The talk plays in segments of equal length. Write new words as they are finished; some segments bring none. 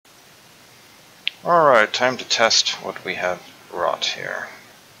Alright, time to test what we have wrought here.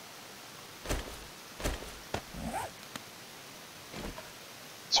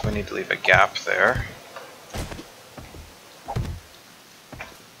 So we need to leave a gap there.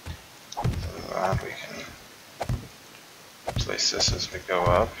 So that we can place this as we go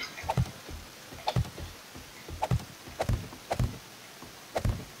up.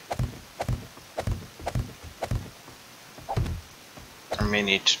 I may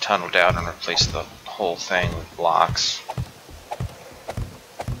need to tunnel down and replace the whole thing with blocks.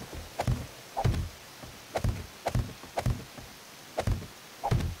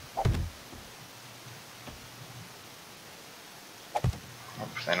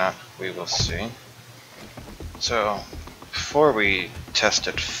 Hopefully not, we will see. So, before we test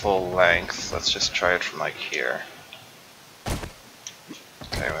it full length, let's just try it from like here.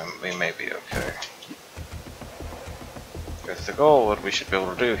 Okay, we may be okay. With the goal, what we should be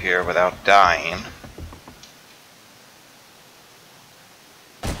able to do here without dying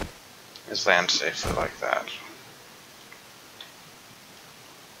is land safely like that.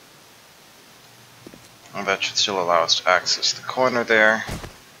 And that should still allow us to access the corner there.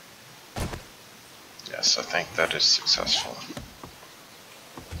 Yes, I think that is successful.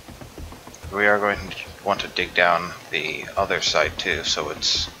 We are going to want to dig down the other side too, so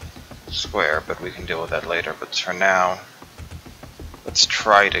it's square, but we can deal with that later. But for now, let's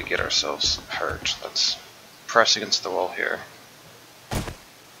try to get ourselves hurt. Let's press against the wall here.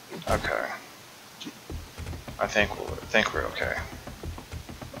 Okay. I think we're okay.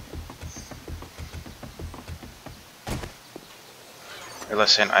 Or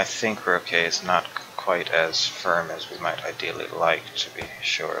listen, I think we're okay is not quite as firm as we might ideally like to be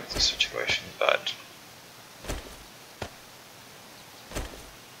sure of the situation, but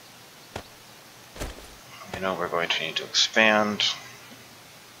you know we're going to need to expand.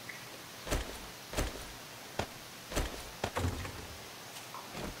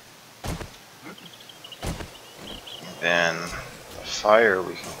 Then the fire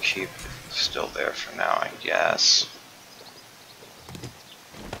we can keep still there for now, I guess.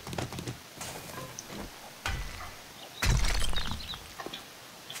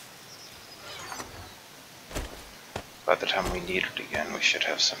 By the time we need it again, we should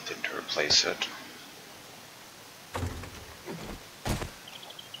have something to replace it.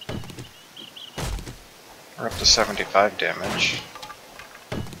 We're up to 75 damage.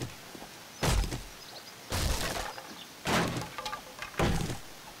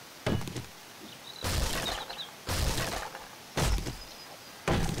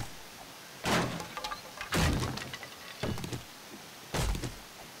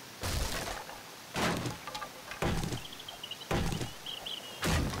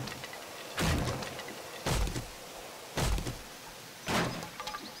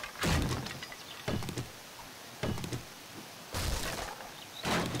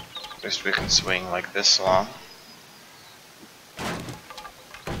 At least we can swing like this long.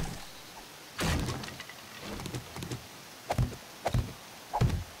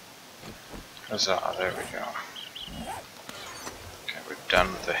 Huzzah, there we go. Okay, we're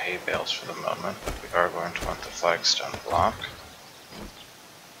done with the hay bales for the moment, but we are going to want the flagstone block.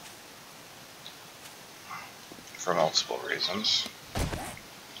 For multiple reasons.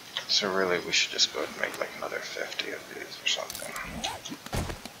 So really we should just go ahead and make like another 50 of these or something.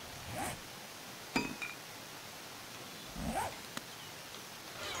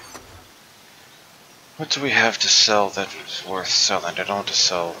 What do we have to sell that is worth selling? I don't want to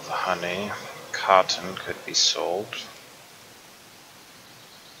sell the honey. Cotton could be sold.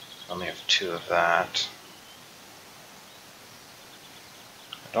 Only have 2 of that.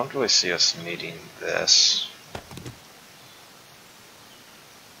 I don't really see us needing this.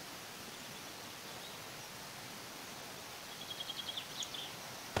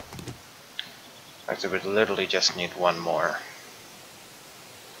 In fact, I would literally just need 1 more.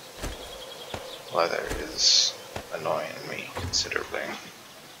 Leather is annoying me considerably.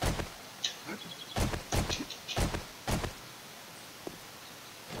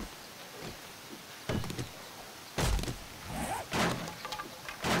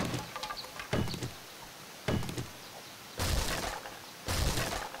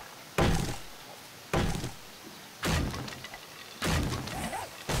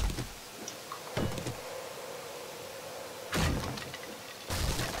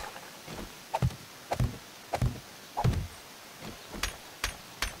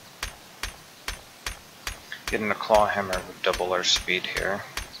 Getting a claw hammer would double our speed here.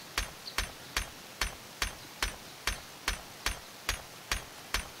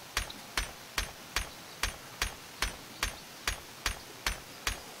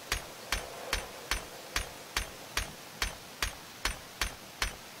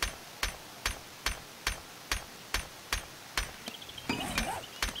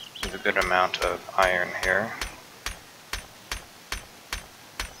 good amount of iron here.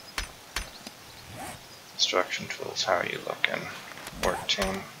 Construction tools, how are you looking? 14.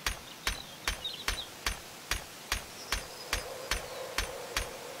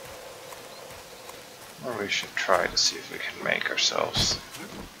 Or we should try to see if we can make ourselves.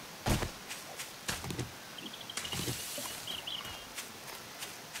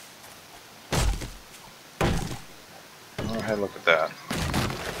 Oh, hey, look at that.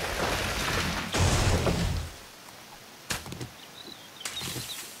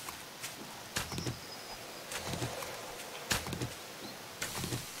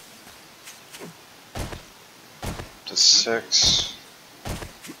 To 6.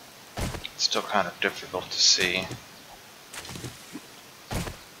 Still kind of difficult to see.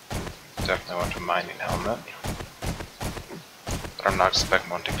 Definitely want a mining helmet. But I'm not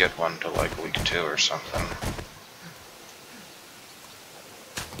expecting one to get one till like week 2 or something.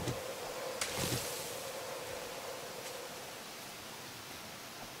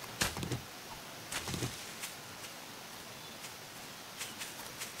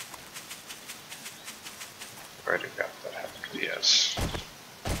 Already got that happened, yes.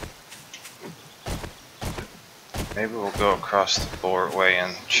 Maybe we'll go across the boardway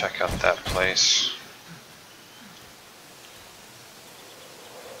and check out that place.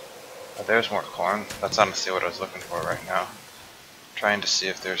 Oh, there's more corn. That's honestly what I was looking for right now. Trying to see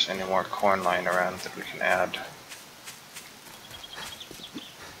if there's any more corn lying around that we can add.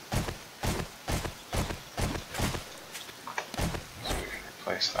 So we can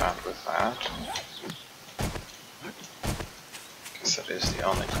replace that with that. Guess that is the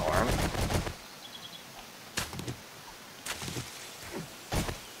only corn.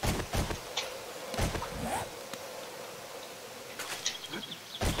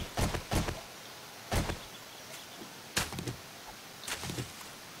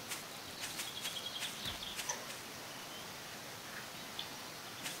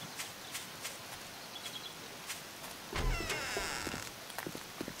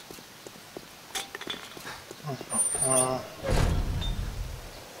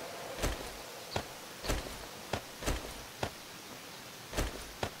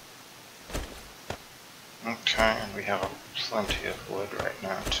 Okay, and we have plenty of wood right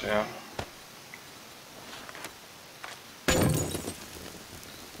now too.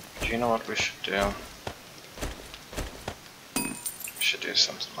 Do you know what we should do? We should do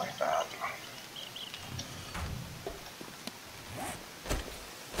something like that.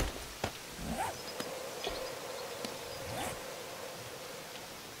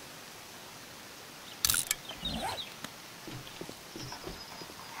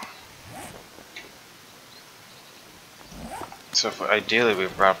 So ideally we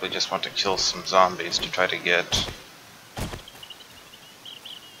probably just want to kill some zombies to try to get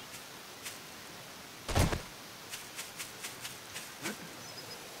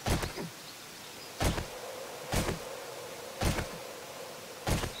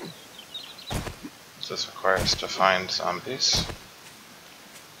this requires us to find zombies.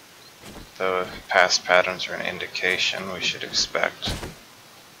 Though if past patterns are an indication, we should expect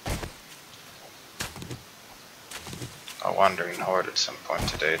a wandering horde at some point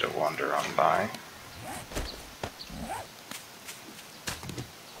today to wander on by.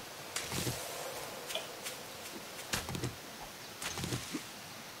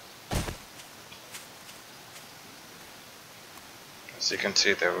 As you can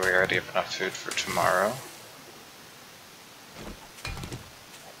see there, we already have enough food for tomorrow.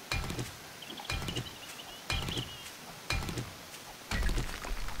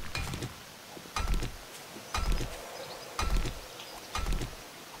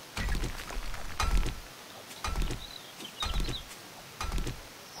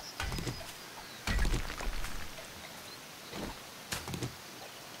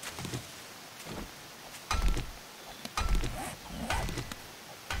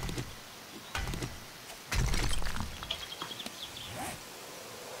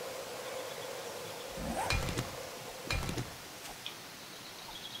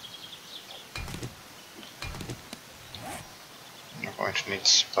 We're going to need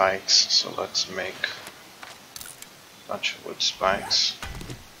spikes, so let's make a bunch of wood spikes.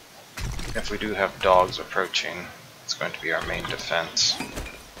 If we do have dogs approaching, it's going to be our main defense.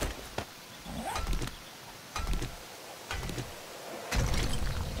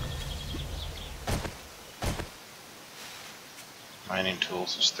 Mining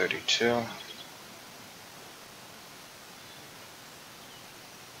tools is 32.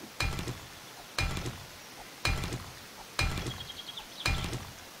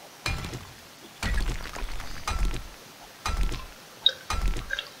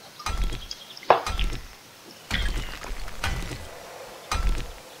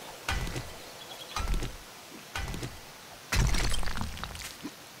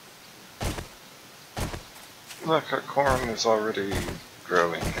 Look, our corn is already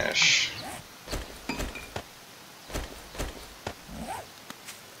growing-ish.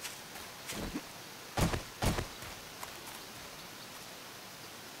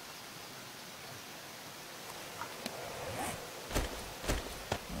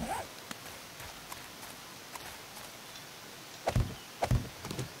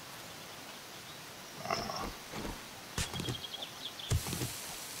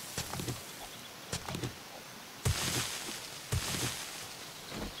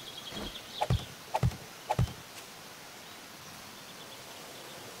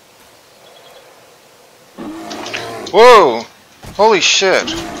 Whoa! Holy shit!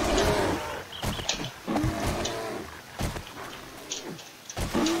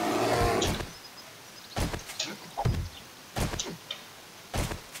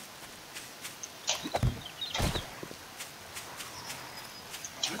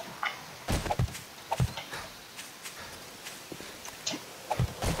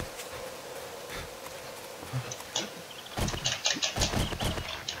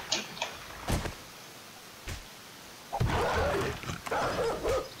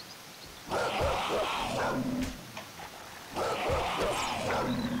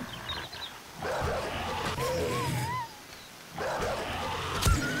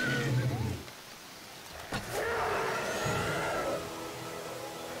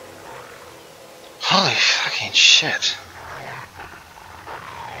 Holy fucking shit.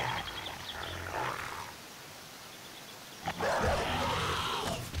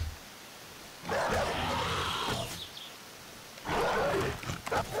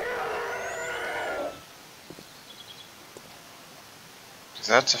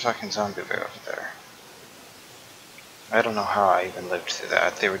 That's a fucking zombie bear over there. I don't know how I even lived through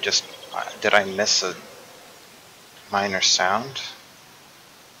that. They were just... Did I miss a minor sound?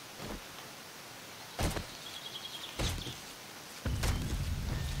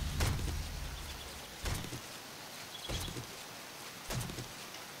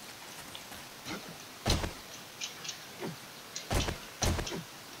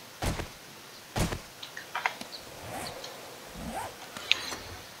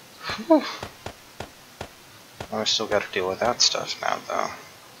 Whew. Well, I still got to deal with that stuff now, though.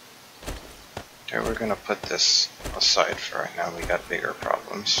 Okay, we're gonna put this aside for right now. We got bigger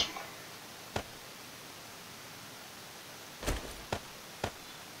problems.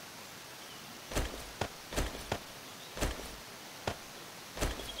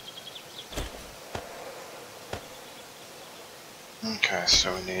 Okay,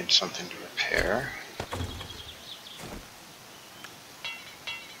 so we need something to repair.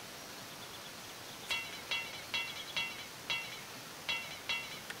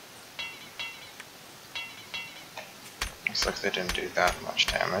 Looks like they didn't do that much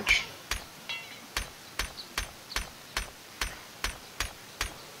damage.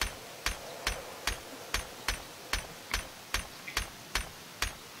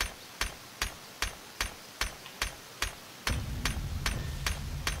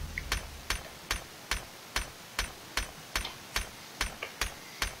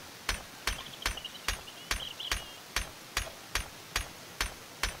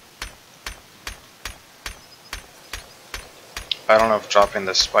 I don't know if dropping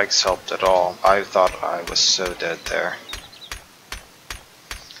the spikes helped at all. I thought I was so dead there.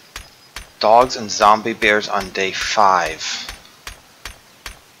 Dogs and zombie bears on day 5.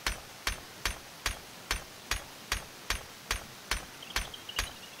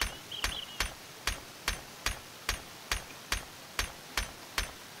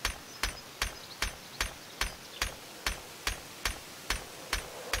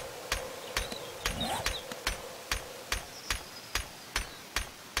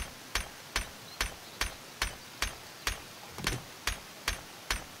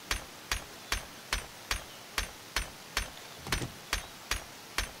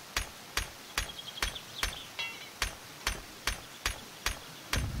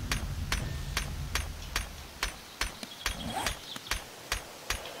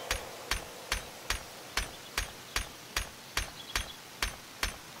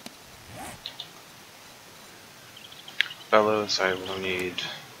 Bellows, I will need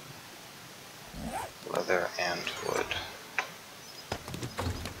leather and wood.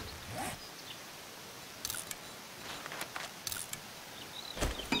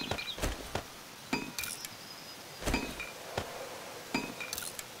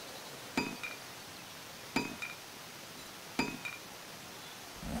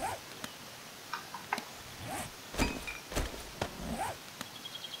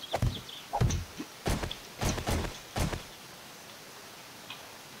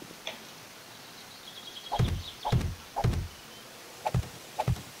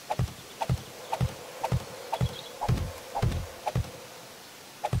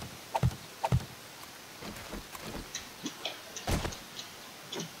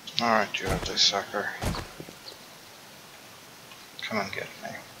 Alright, you ugly sucker. Come and get me.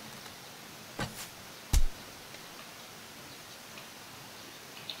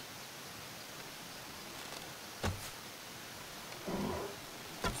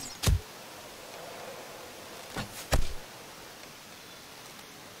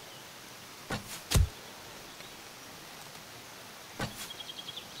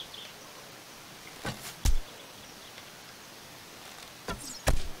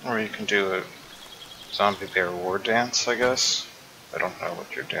 Or you can do a zombie bear war dance, I guess. I don't know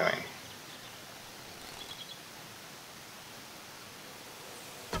what you're doing.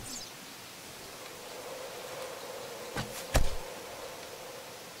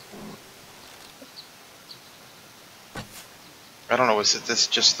 I don't know, was this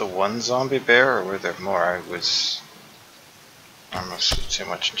just the one zombie bear, or were there more? I was almost too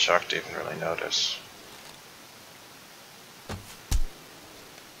much in shock to even really notice.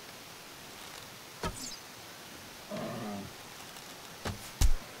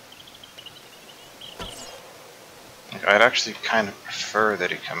 I'd actually kind of prefer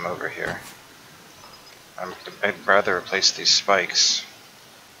that he come over here. I'd rather replace these spikes.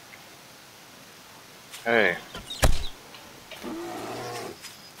 Hey.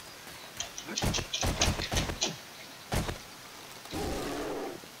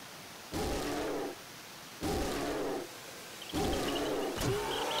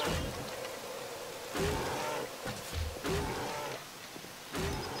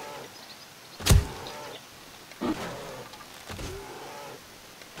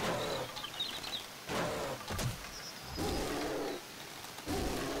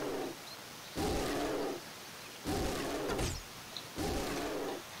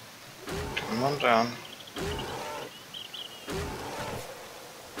 Come on down.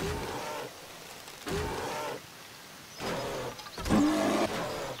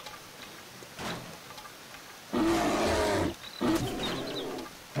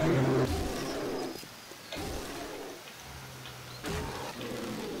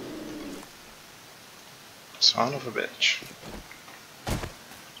 Son of a bitch.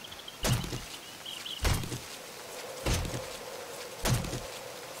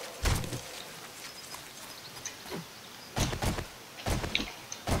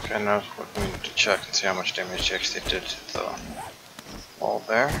 Okay, now what we need to check and see how much damage they actually did to the wall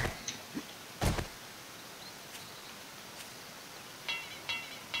there.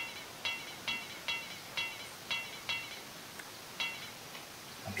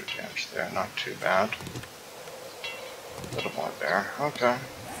 Damage there, not too bad. A little more there, okay.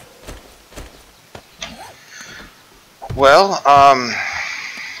 Well, I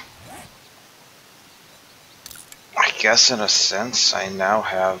guess in a sense I now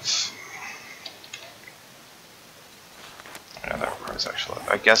have... Yeah, that was actually...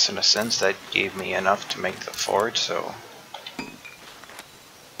 I guess in a sense that gave me enough to make the forge, so...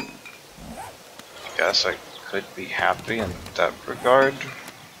 I guess I could be happy in that regard.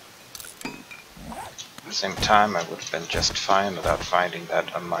 At the same time, I would have been just fine without finding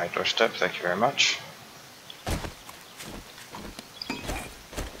that on my doorstep. Thank you very much.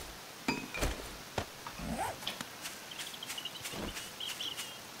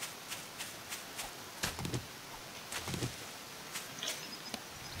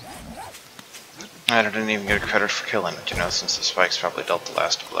 I didn't even get credit for killing it, you know, since the spikes probably dealt the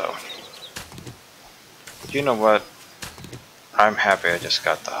last blow. But you know what? I'm happy I just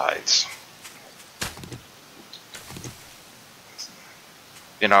got the hides.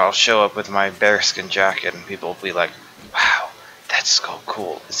 You know, I'll show up with my bearskin jacket and people will be like, wow, that's so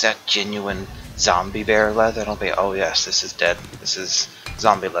cool. Is that genuine zombie bear leather? And I'll be, oh yes, this is dead. This is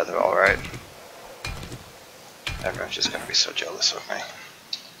zombie leather, alright. Everyone's just gonna be so jealous of me.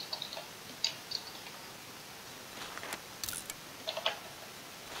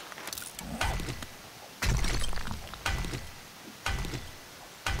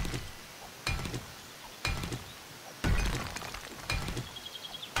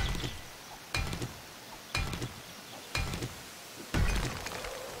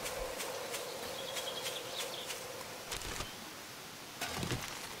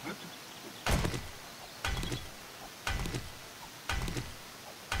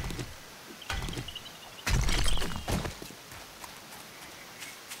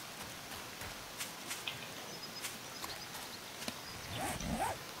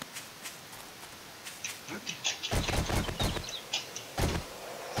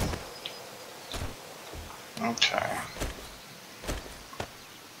 Okay.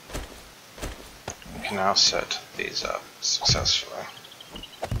 We can now set these up successfully.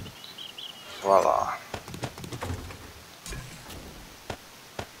 Voila.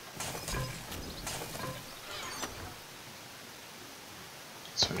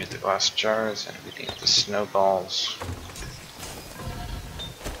 glass jars, and we need the snowballs.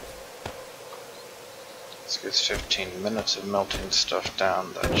 This gives 15 minutes of melting stuff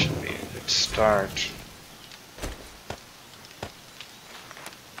down. That should be a good start.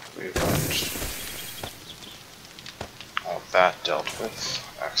 We've got all that dealt with.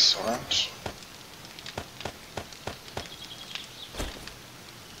 Excellent.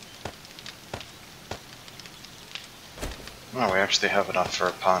 Oh, we actually have enough for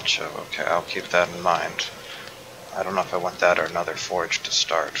a poncho. Okay, I'll keep that in mind. I don't know if I want that or another forge to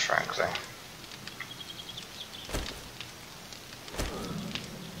start, frankly.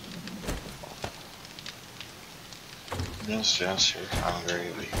 Yes, yes, you're hungry.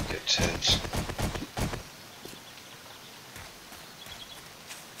 We can get tits.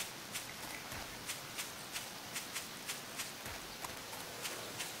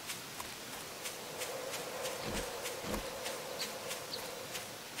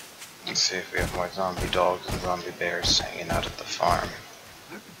 Let's see if we have more zombie dogs and zombie bears hanging out at the farm.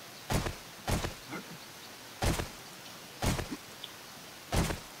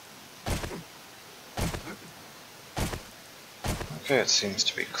 Okay, it seems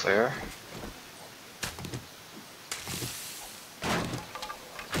to be clear.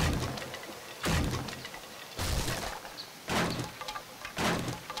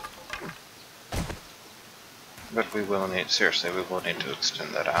 But we will need, seriously, we will need to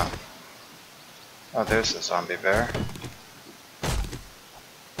extend that out. Oh, there's the zombie bear.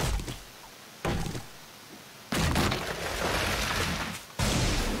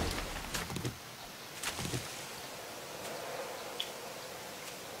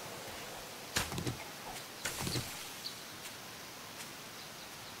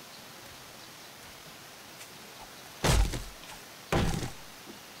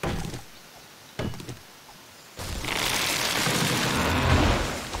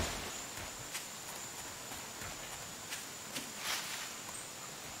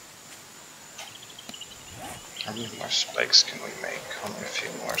 How many more spikes can we make? Only a few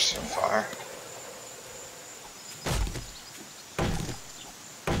more so far.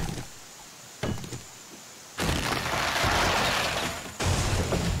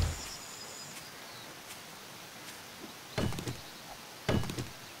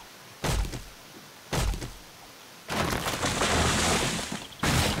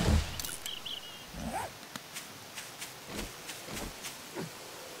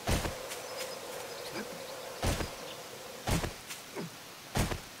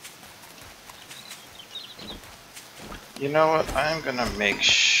 You know what, I'm gonna make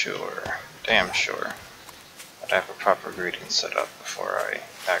sure, damn sure, that I have a proper greeting set up before I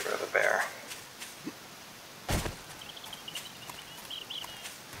aggro the bear.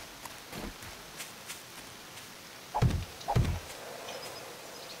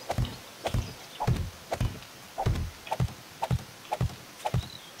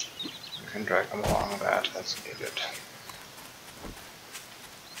 You can drag them along that, that's needed.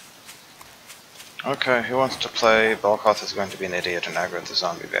 Okay, who wants to play? Balkoth is going to be an idiot and aggro the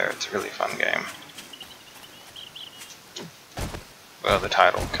zombie bear. It's a really fun game. Well, the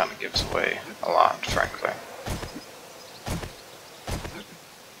title kind of gives away a lot, frankly.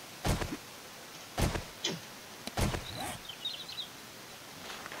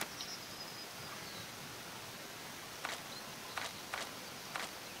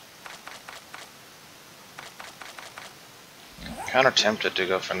 Kinda tempted to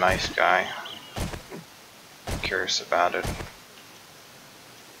go for knife guy. Curious about it.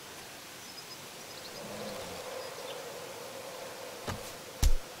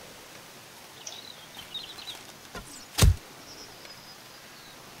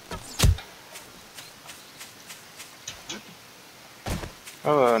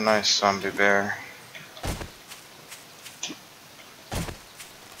 Oh, nice zombie bear.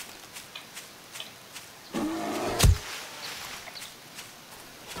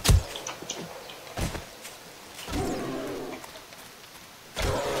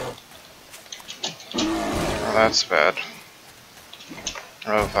 Oh, that's bad.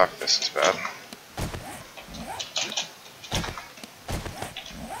 Oh fuck, this is bad.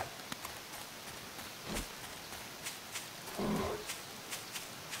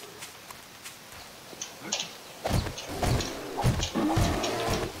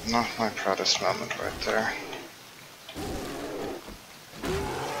 Not my proudest moment right there.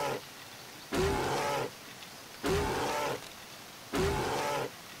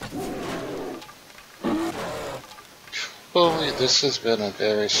 Holy, this has been a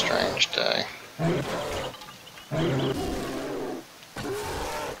very strange day.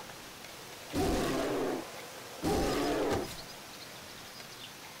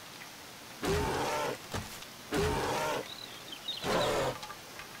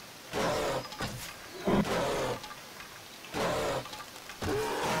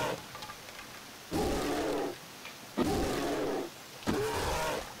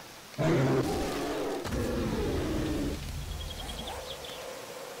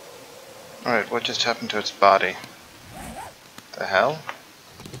 Alright, what just happened to its body? The hell?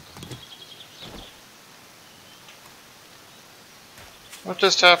 What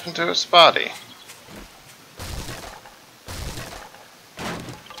just happened to its body?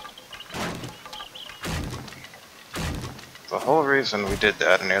 The whole reason we did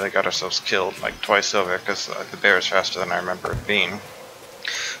that and nearly got ourselves killed like twice over because the bear is faster than I remember it being.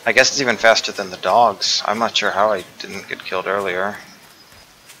 I guess it's even faster than the dogs. I'm not sure how I didn't get killed earlier.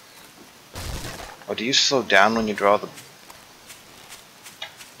 Oh, do you slow down when you draw the...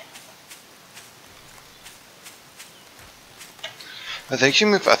 I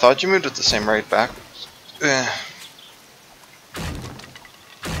thought you moved at the same rate back.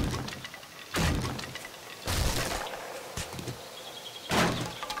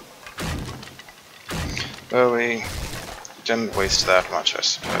 Well, we didn't waste that much, I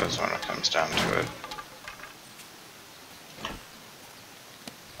suppose, when it comes down to it.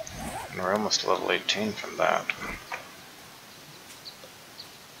 And we're almost level 18 from that.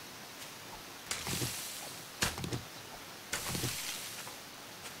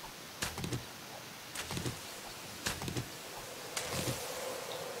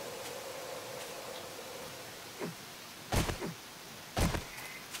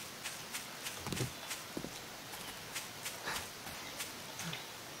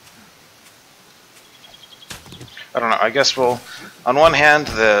 I don't know, I guess we'll... On one hand,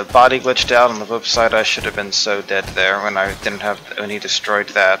 the body glitched out, on the flip side I should have been so dead there when he destroyed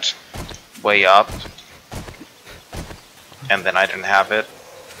that way up. And then I didn't have it,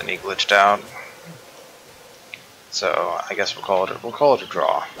 then he glitched out. So, I guess we'll call it a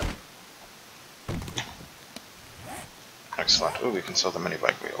draw. Excellent. Ooh, we can sell the mini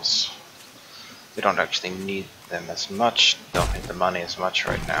bike wheels. We don't actually need them as much, don't need the money as much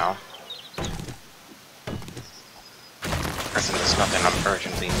right now. And there's nothing I'm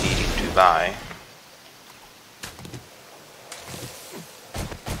urgently needing to buy.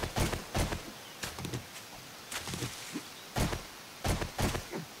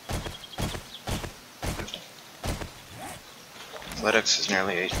 Athletics is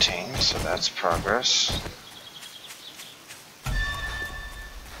nearly 18, so that's progress.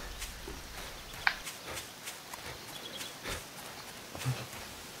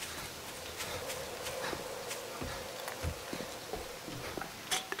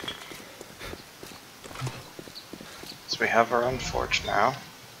 We have our own forge now,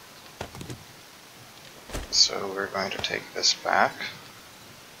 so we're going to take this back,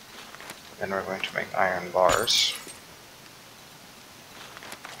 then we're going to make iron bars,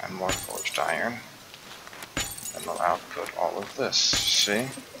 and more forged iron, and we'll output all of this, see?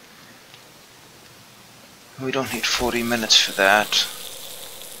 We don't need 40 minutes for that.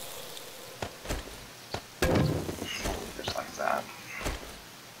 Just like that.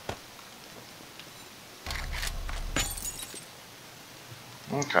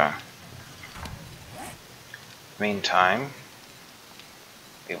 Okay. Meantime,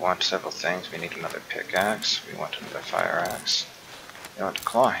 we want several things. We need another pickaxe, we want another fire axe, we want a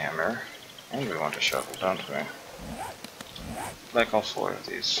claw hammer, and we want a shovel, don't we? Like all 4 of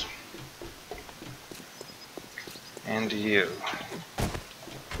these. And you.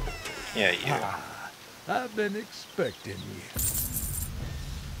 Yeah, you. I've been expecting you.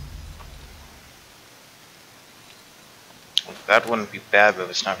 That wouldn't be bad, but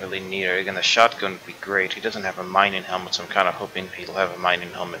it's not really needed. Again, the shotgun would be great. He doesn't have a mining helmet, so I'm kind of hoping he'll have a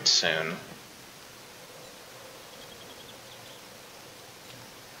mining helmet soon.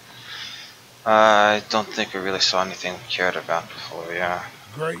 I don't think we really saw anything we cared about before, yeah.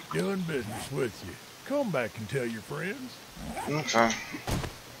 Great doing business with you. Come back and tell your friends. Okay.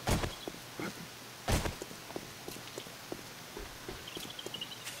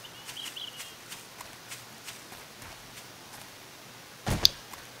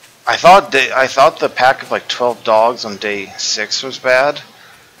 I thought the pack of like 12 dogs on day 6 was bad.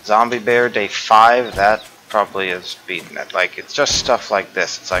 Zombie bear day 5, that probably is beating it. Like, it's just stuff like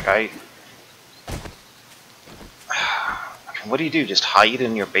this. It's like what do you do? Just hide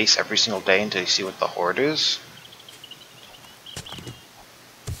in your base every single day until you see what the horde is?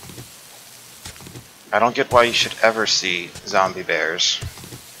 I don't get why you should ever see zombie bears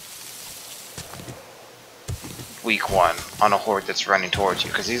week 1 on a horde that's running towards you,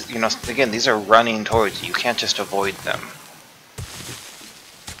 because these, you know, again, these are running towards you. You can't just avoid them.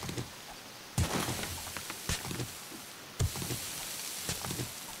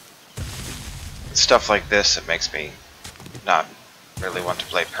 It's stuff like this that makes me not really want to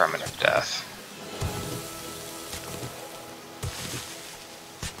play permanent death.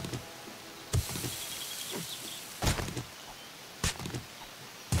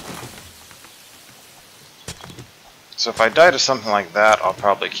 So if I die to something like that, I'll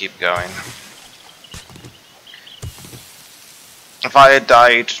probably keep going. If I had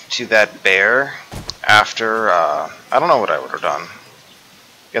died to that bear after, I don't know what I would have done.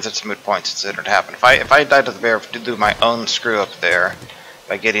 I guess it's a moot point since it had happened. If I had died to the bear to do my own screw up there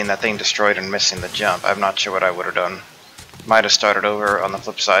by getting that thing destroyed and missing the jump, I'm not sure what I would have done. Might have started over. On the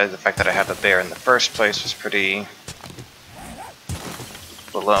flip side, the fact that I had the bear in the first place was pretty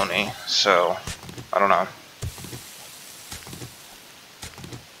baloney, so I don't know.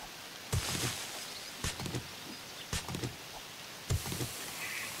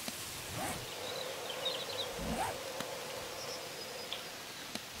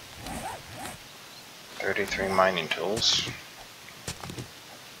 "33 mining tools.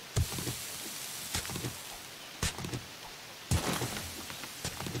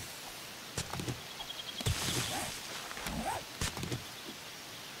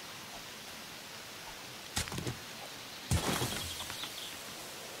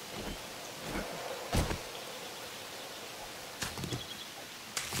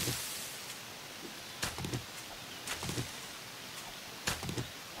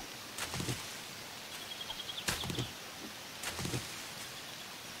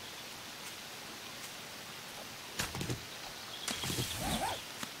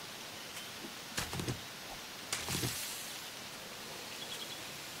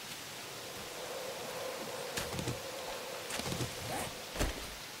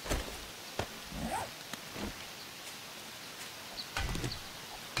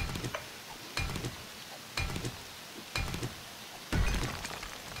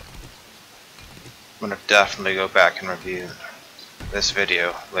 I'm going to definitely go back and review this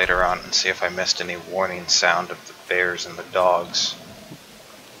video later on and see if I missed any warning sound of the bears and the dogs.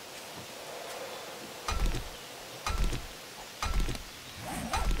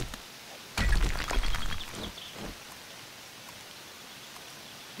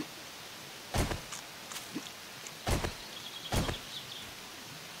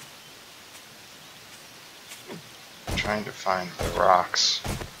 I'm trying to find the rocks.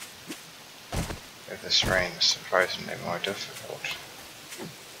 This rain is surprisingly more difficult.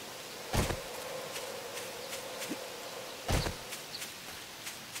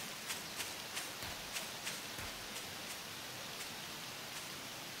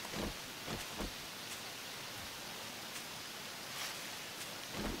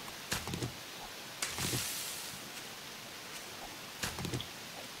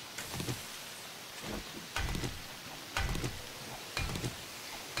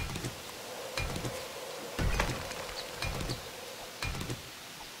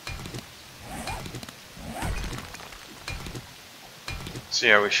 So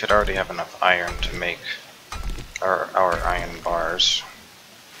yeah, we should already have enough iron to make our iron bars.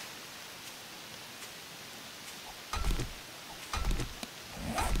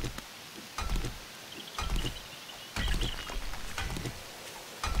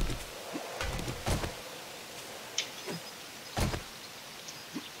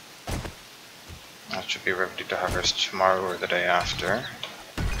 That should be ready to harvest tomorrow or the day after.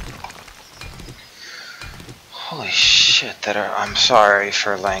 Holy shit, I'm sorry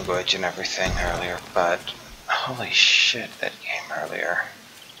for language and everything earlier, but holy shit, that game earlier.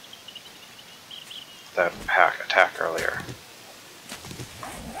 That pack attack earlier.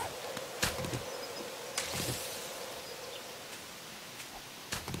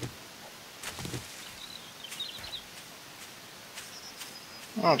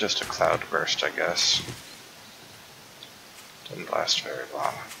 Well, just a cloud burst, I guess. Didn't last very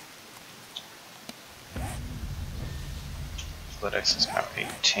long. Athletics is now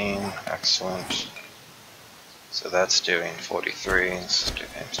 18, excellent. So that's doing 43, this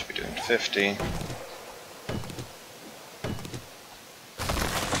seems to be doing 50.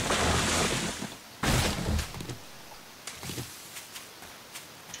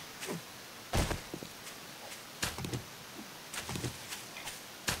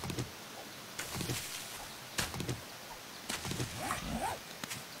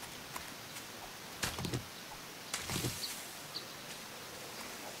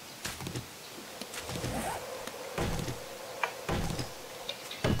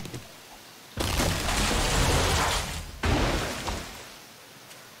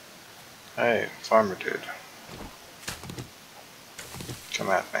 Hey, farmer dude.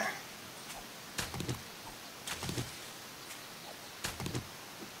 Come at me.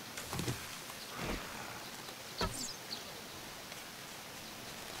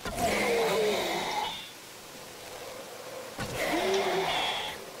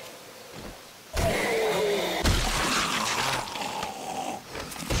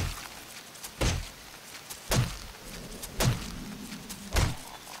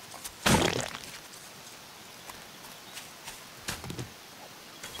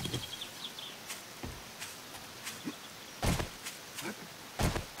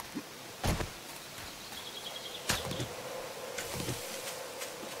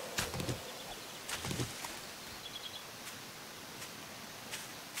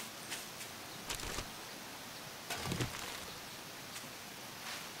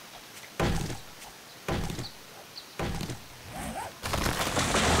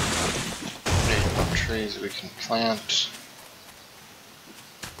 trees we can plant.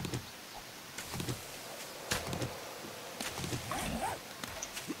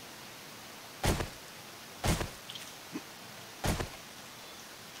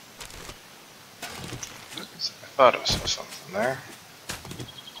 I thought I saw something there.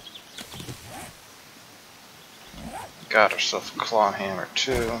 Got ourselves a claw hammer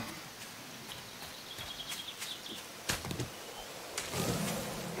too.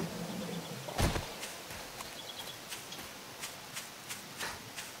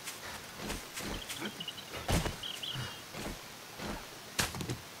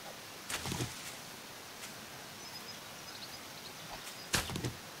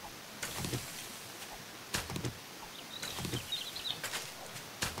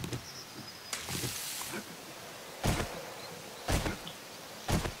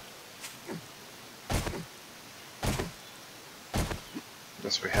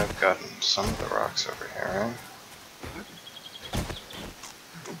 Guess we have gotten some of the rocks over here, eh?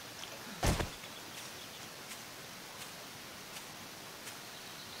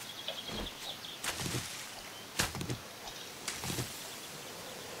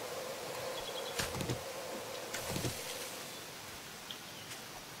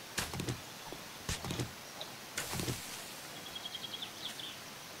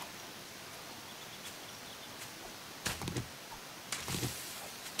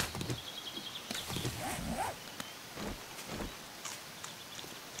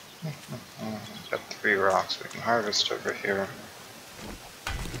 Got 3 rocks we can harvest over here.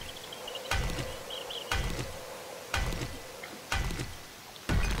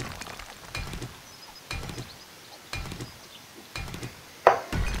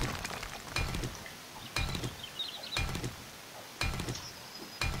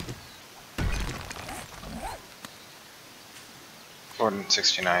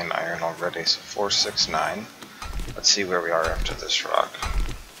 $469 iron already, so 469. Let's see where we are after this rock.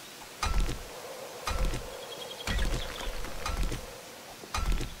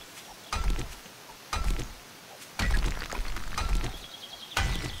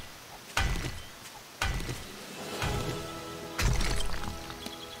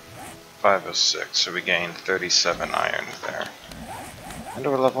 $506, so we gained 37 iron there. And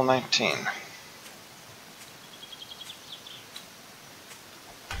we're level 19.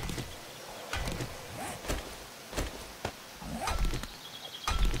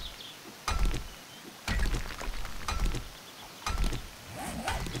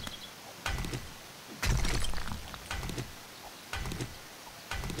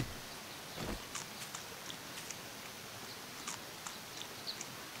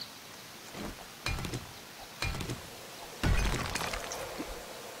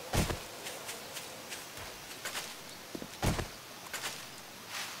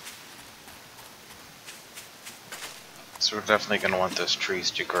 So we're definitely going to want those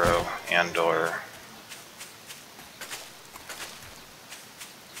trees to grow and or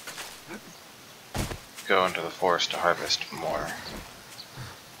go into the forest to harvest more.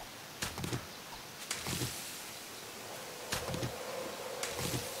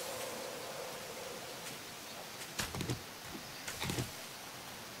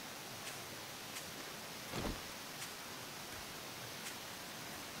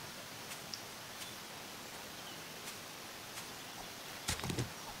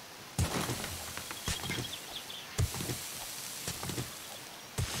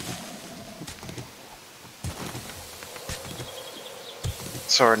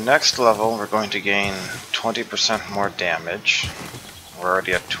 So our next level, we're going to gain 20% more damage. We're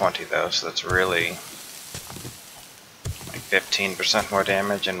already at 20 though, so that's really like 15% more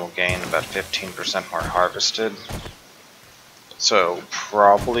damage, and we'll gain about 15% more harvested. So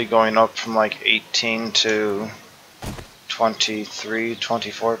probably going up from like 18 to 23,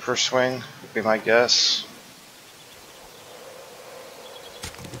 24 per swing would be my guess.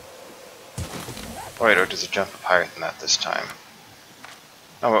 Wait, or does it jump up higher than that this time?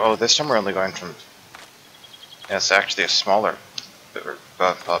 Oh, this time we're only going from... Yeah, it's actually a smaller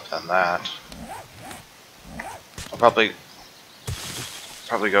bump up than that. I'll probably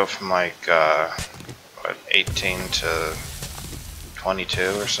go from like, what, 18 to 22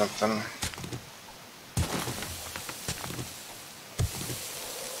 or something.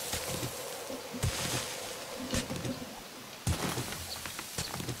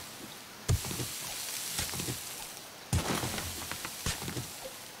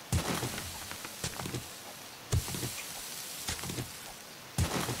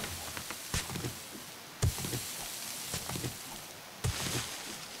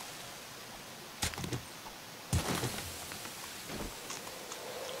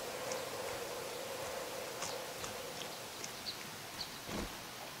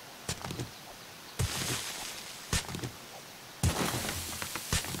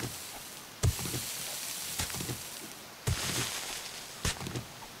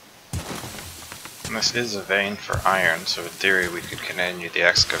 And this is a vein for iron, so in theory we could continue the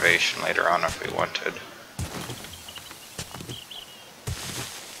excavation later on if we wanted.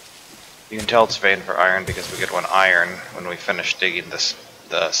 You can tell it's a vein for iron because we get 1 iron when we finish digging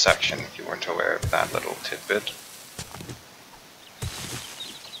the section, if you weren't aware of that little tidbit.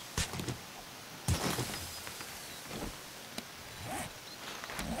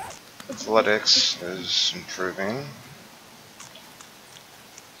 Athletics is improving.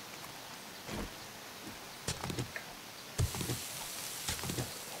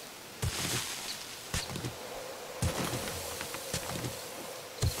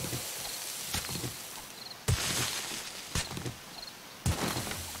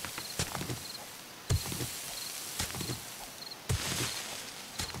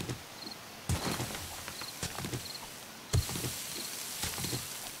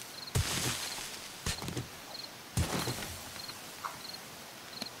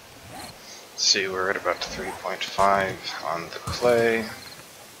 See, we're at about 3.5 on the clay.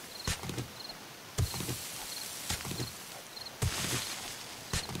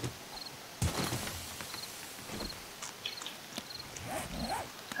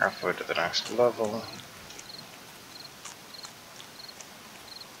 Halfway to the next level.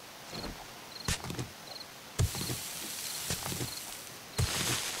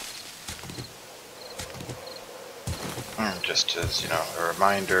 And just as, a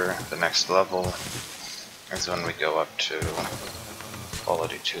reminder, the next level is when we go up to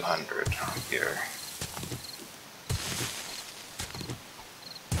quality 200 here.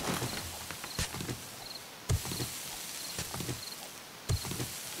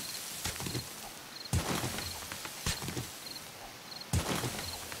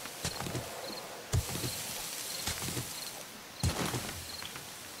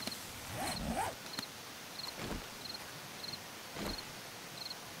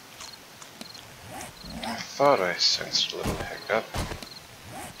 I thought I sensed a little hiccup.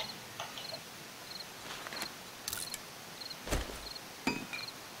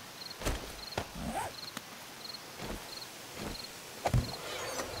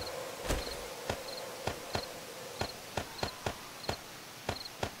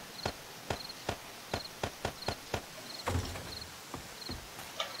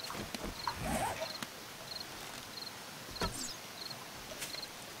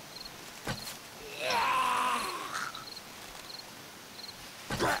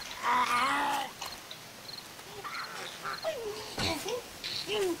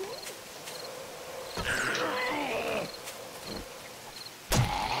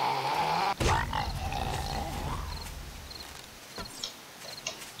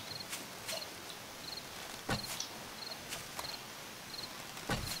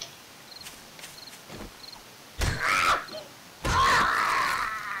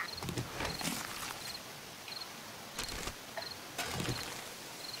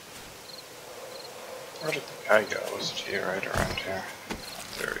 Where did the guy go? Was it here, right around here?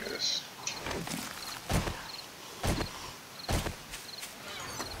 There he is.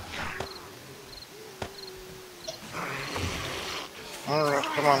 Alright,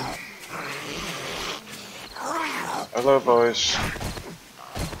 come on. Hello, boys.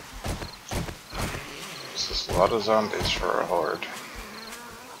 This is a lot of zombies for a horde.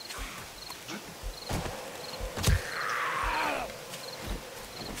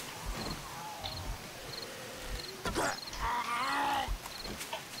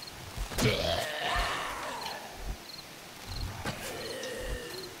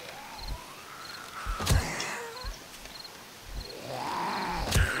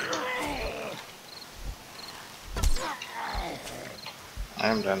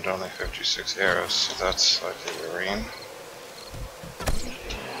 I'm down to only 56 arrows, so that's slightly worrying.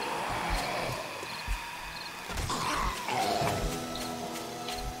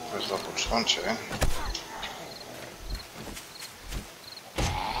 There's level 20.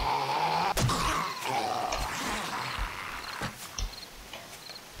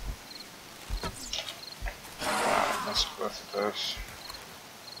 That's both of those.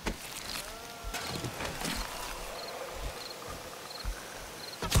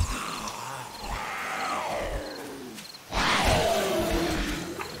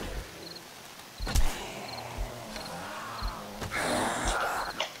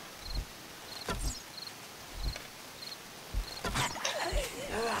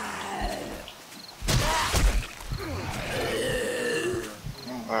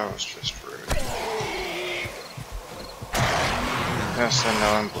 That was just rude. Yes, I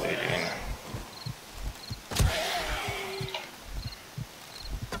know I'm bleeding.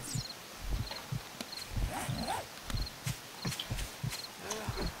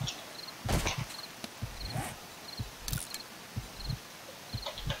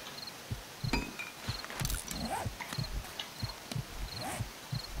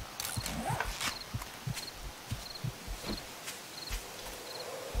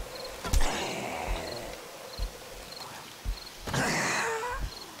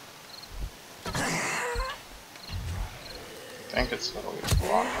 think it's literally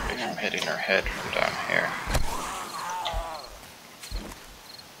blocking me from hitting her head from down here.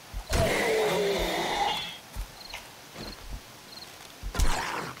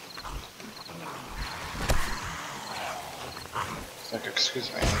 It's like, excuse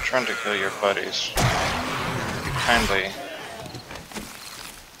me, I'm trying to kill your buddies. Kindly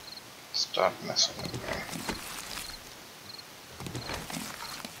stop messing with me.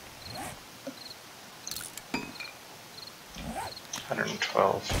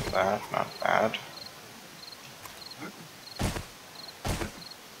 112 from that, not bad.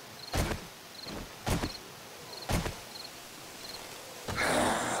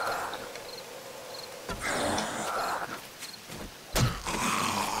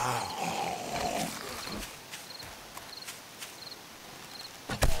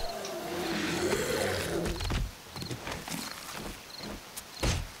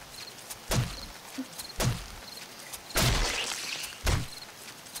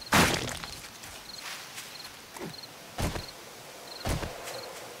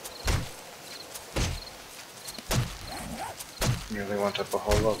 Really went up a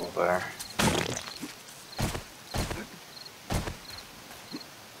whole level there.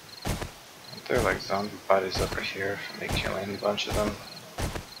 Aren't there like zombie bodies over here from me killing a bunch of them?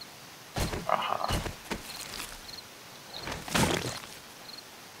 Aha.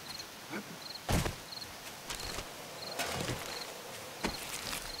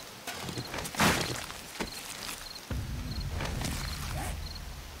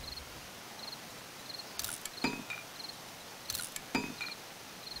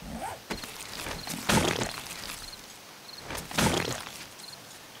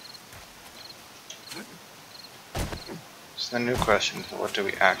 So the new question is, what do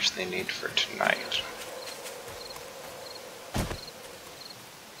we actually need for tonight?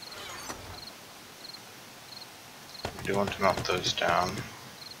 We do want to melt those down.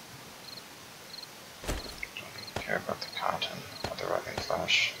 Don't care about the cotton or the rotting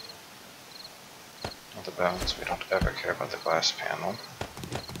flesh. Or the bones. We don't ever care about the glass panel.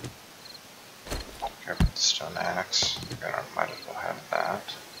 Don't care about the stone axe. We're gonna might as well have that.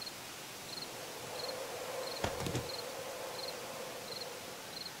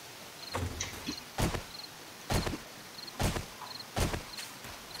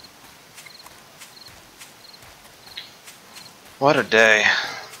 What a day.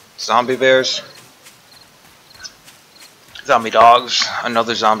 Zombie bears. Zombie dogs.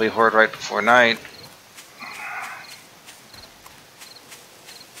 Another zombie horde right before night.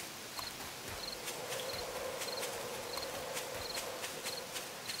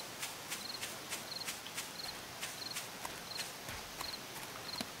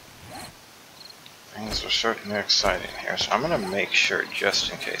 Things are certainly exciting here, so I'm going to make sure,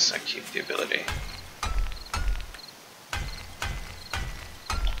 just in case, I keep the ability.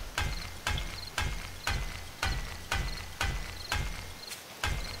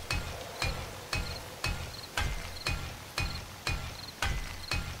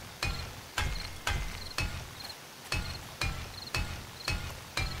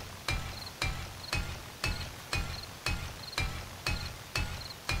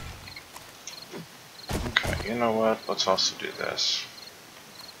 You know what? Let's also do this.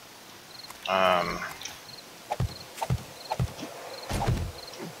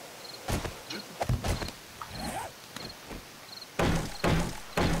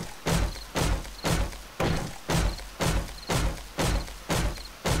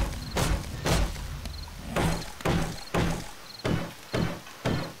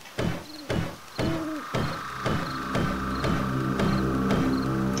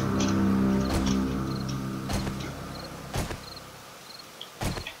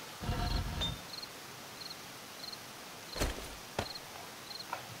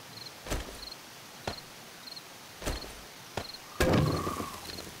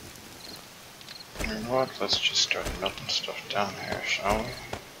 You know what? Let's just start melting stuff down here, shall we?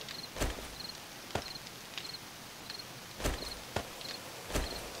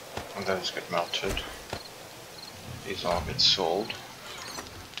 And those get melted. These all get sold.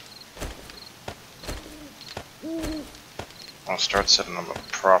 I'll start setting them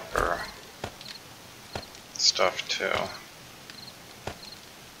up proper stuff too.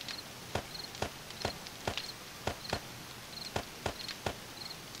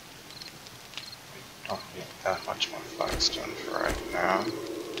 Don't need that much more flagstone for right now.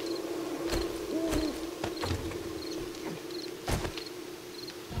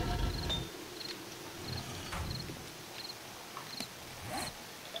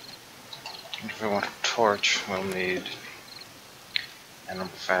 And if we want a torch, we'll need animal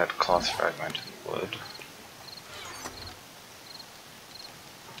fat, cloth fragment, and wood.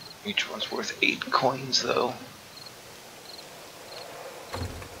 Each one's worth 8 coins, though.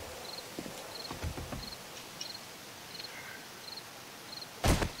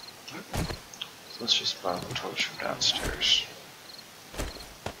 So let's just borrow the torch from downstairs.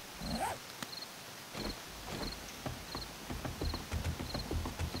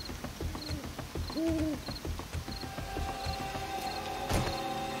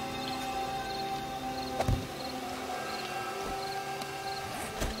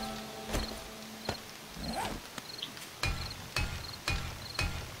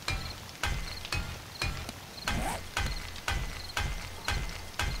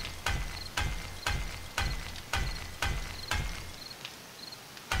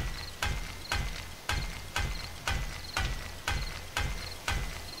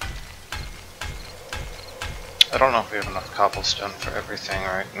 I don't know if we have enough cobblestone for everything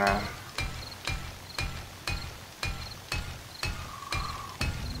right now.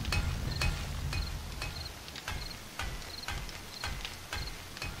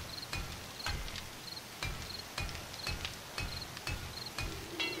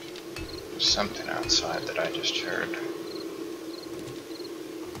 There's something outside that I just heard.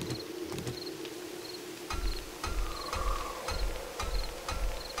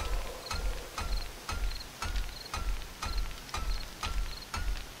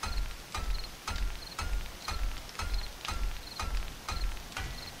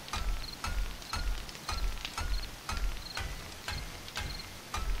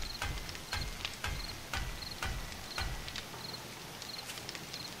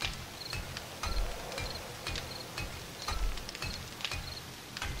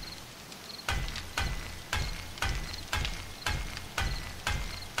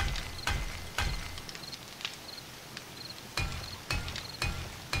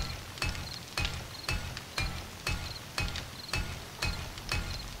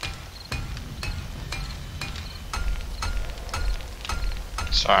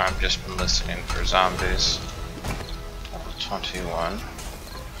 Sorry, I've just been listening for zombies. Level 21.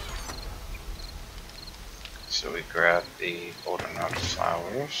 So we grab the goldenrod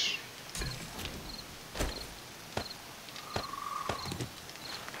flowers.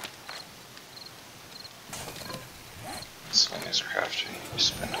 Sling is crafting.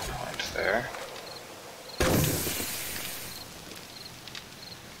 Spend a point there.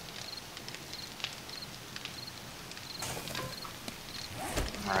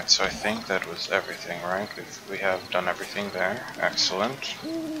 Alright, so I think that was everything, right? We have done everything there. Excellent.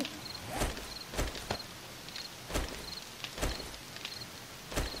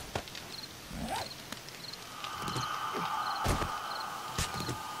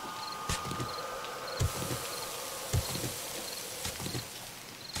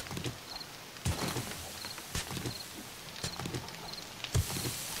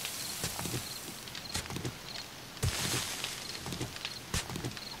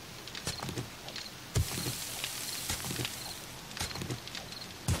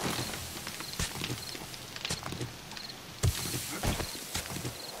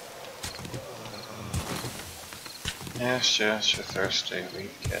 Yes, yes, you're thirsty, we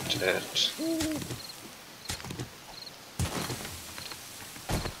get it.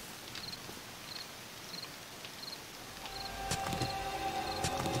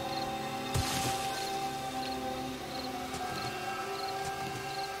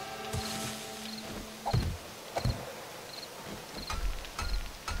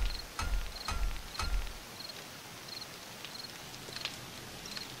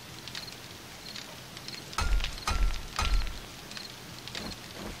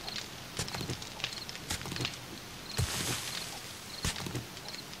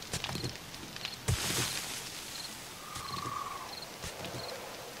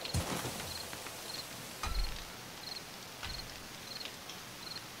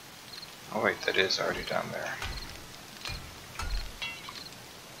 Oh wait, that is already down there.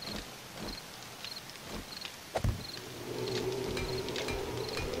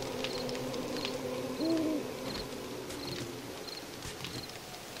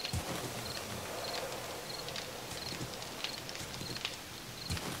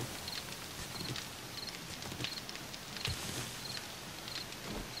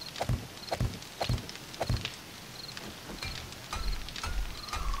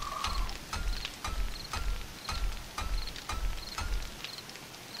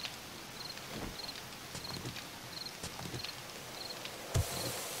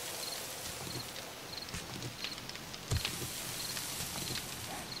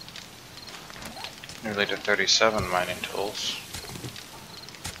 Nearly to 37 mining tools.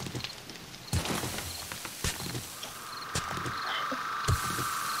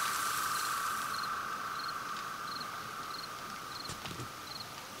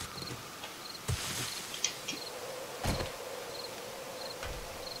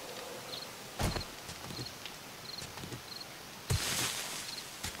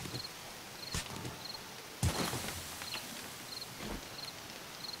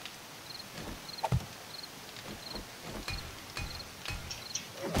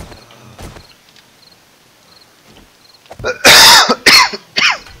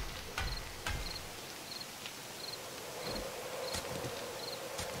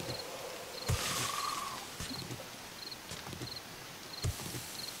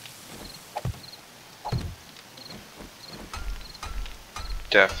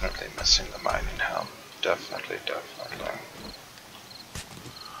 definitely missing the mining helm. Definitely.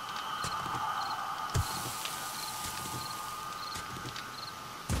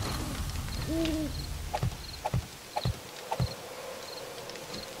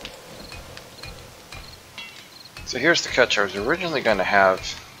 So here's the catch. I was originally going to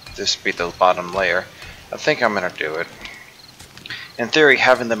have this be the bottom layer. I think I'm going to do it. In theory,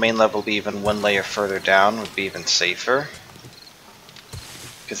 having the main level be even one layer further down would be even safer.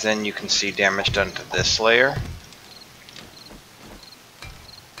 Because then you can see damage done to this layer.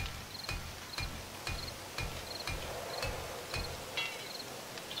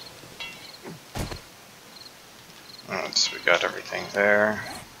 So we got everything there.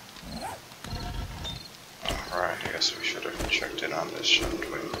 Alright, I guess we should have checked in on this, shouldn't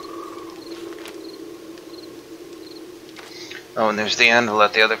we? Oh, and there's the anvil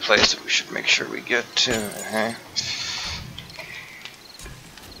at the other place that we should make sure we get to. Okay?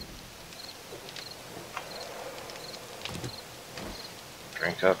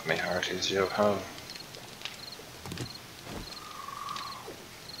 Drink up, me hearties, yo ho.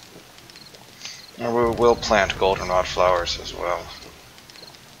 And we will plant goldenrod flowers as well.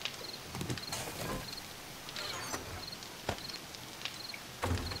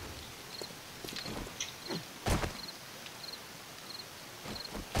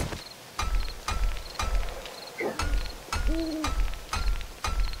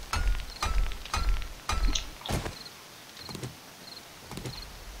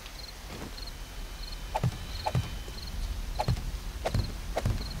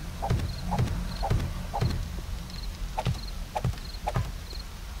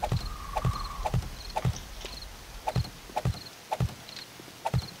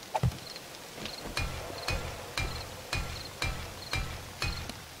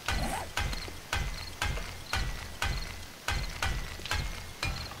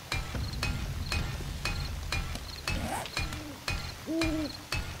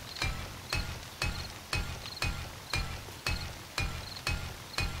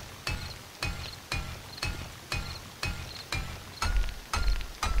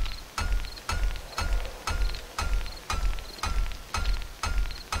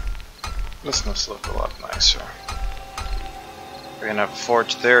 This must look a lot nicer. We're gonna have a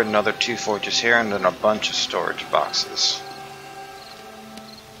forge there, another 2 forges here, and then a bunch of storage boxes.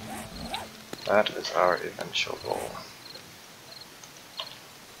 That is our eventual goal.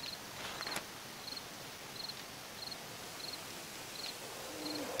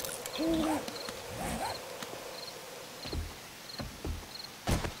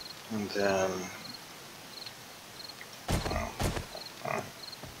 And then...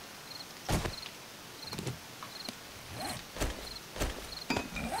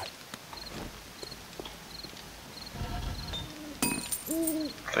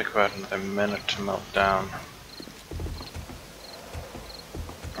 take about a minute to melt down.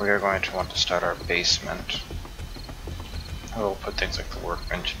 We are going to want to start our basement. We'll put things like the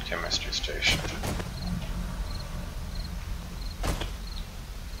workbench and chemistry station.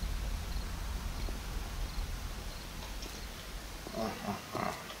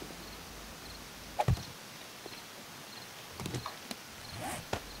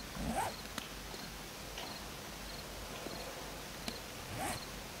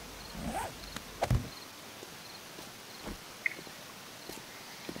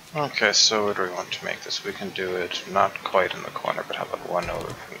 Okay, so what do we want to make this? We can do it not quite in the corner, but how about one over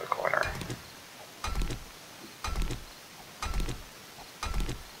from the corner?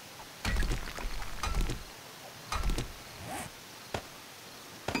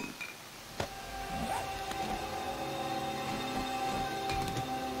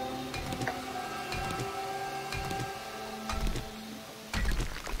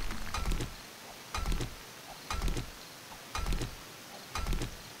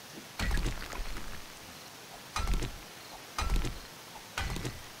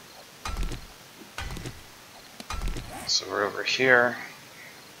 So we're over here.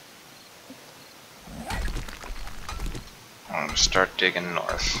 I'm going to start digging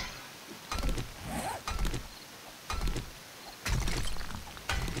north.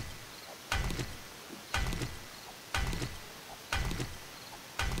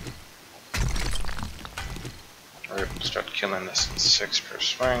 We're going to start killing this in 6 per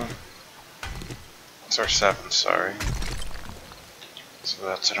swing. It's our 7, sorry. So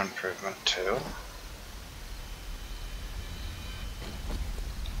that's an improvement too.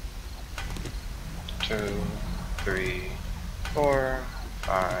 2, 3, 4,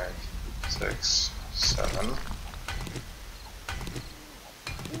 5, 6, 7.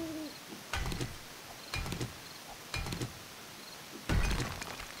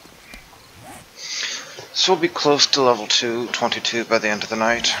 So we'll be close to level 22 by the end of the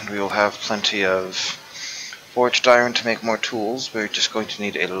night, and we will have plenty of forged iron to make more tools. We're just going to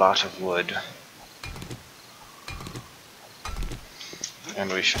need a lot of wood.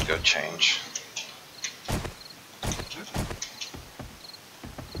 And we should go change.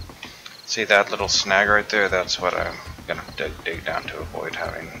 See that little snag right there? That's what I'm gonna dig down to avoid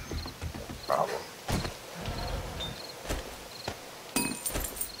having a problem.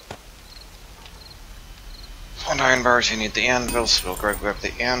 And iron bars, you need the anvil, so we'll grab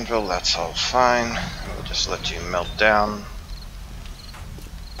the anvil, that's all fine. We'll just let you melt down.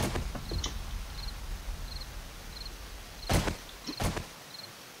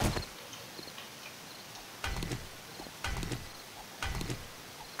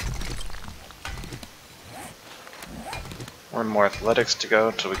 One more athletics to go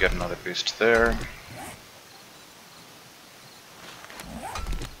until we get another boost there.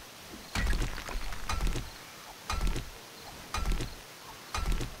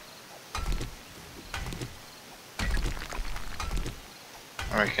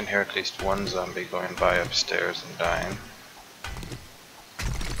 I can hear at least one zombie going by upstairs and dying.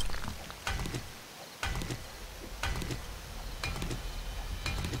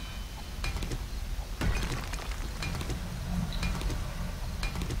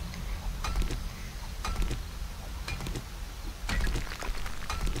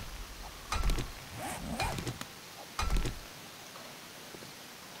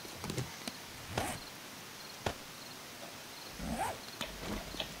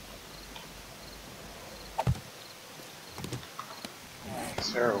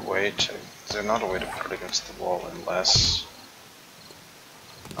 Is there not a way to put it against the wall unless...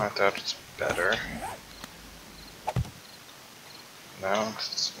 I thought it's better. No,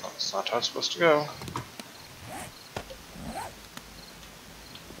 because it's not how it's supposed to go.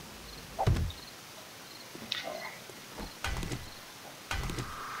 Okay.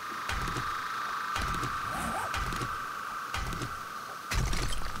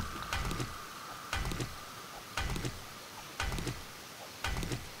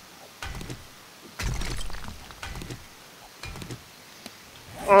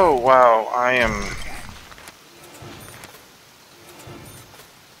 Oh wow, I am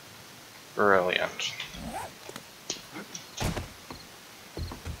brilliant.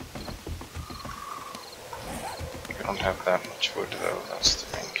 We don't have that much wood though, that's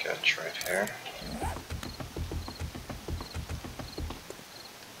the main catch right here.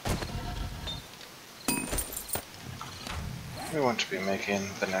 We want to be making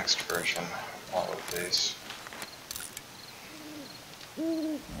the next version, all of these.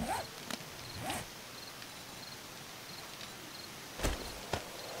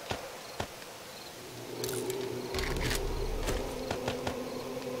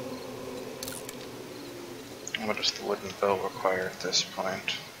 What does the wooden bow require at this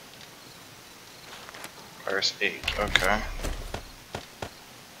point? Requires 8, okay.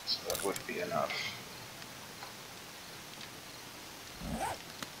 So that would be enough.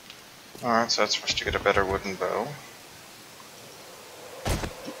 Alright, so that's for us to get a better wooden bow.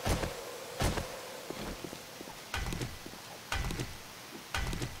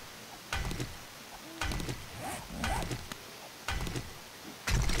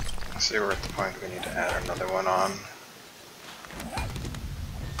 See, we're at the point we need to add another one on.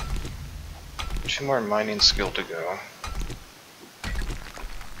 2 more mining skill to go.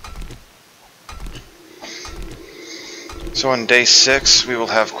 So on day 6 we will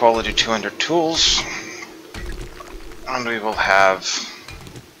have quality 200 tools, and we will have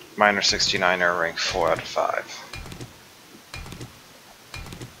Miner 69er rank 4 out of 5.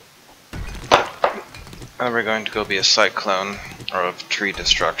 And we're going to go be a cyclone of tree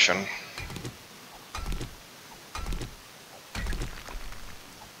destruction.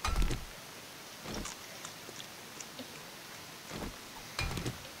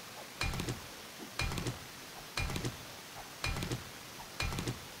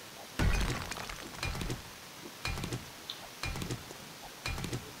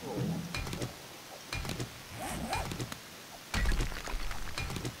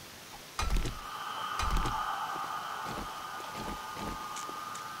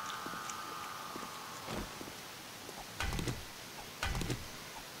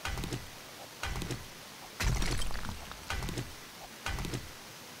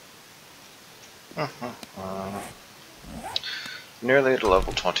 Nearly to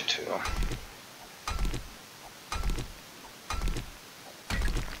level 22.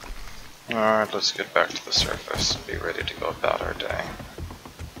 Alright, let's get back to the surface and be ready to go about our day.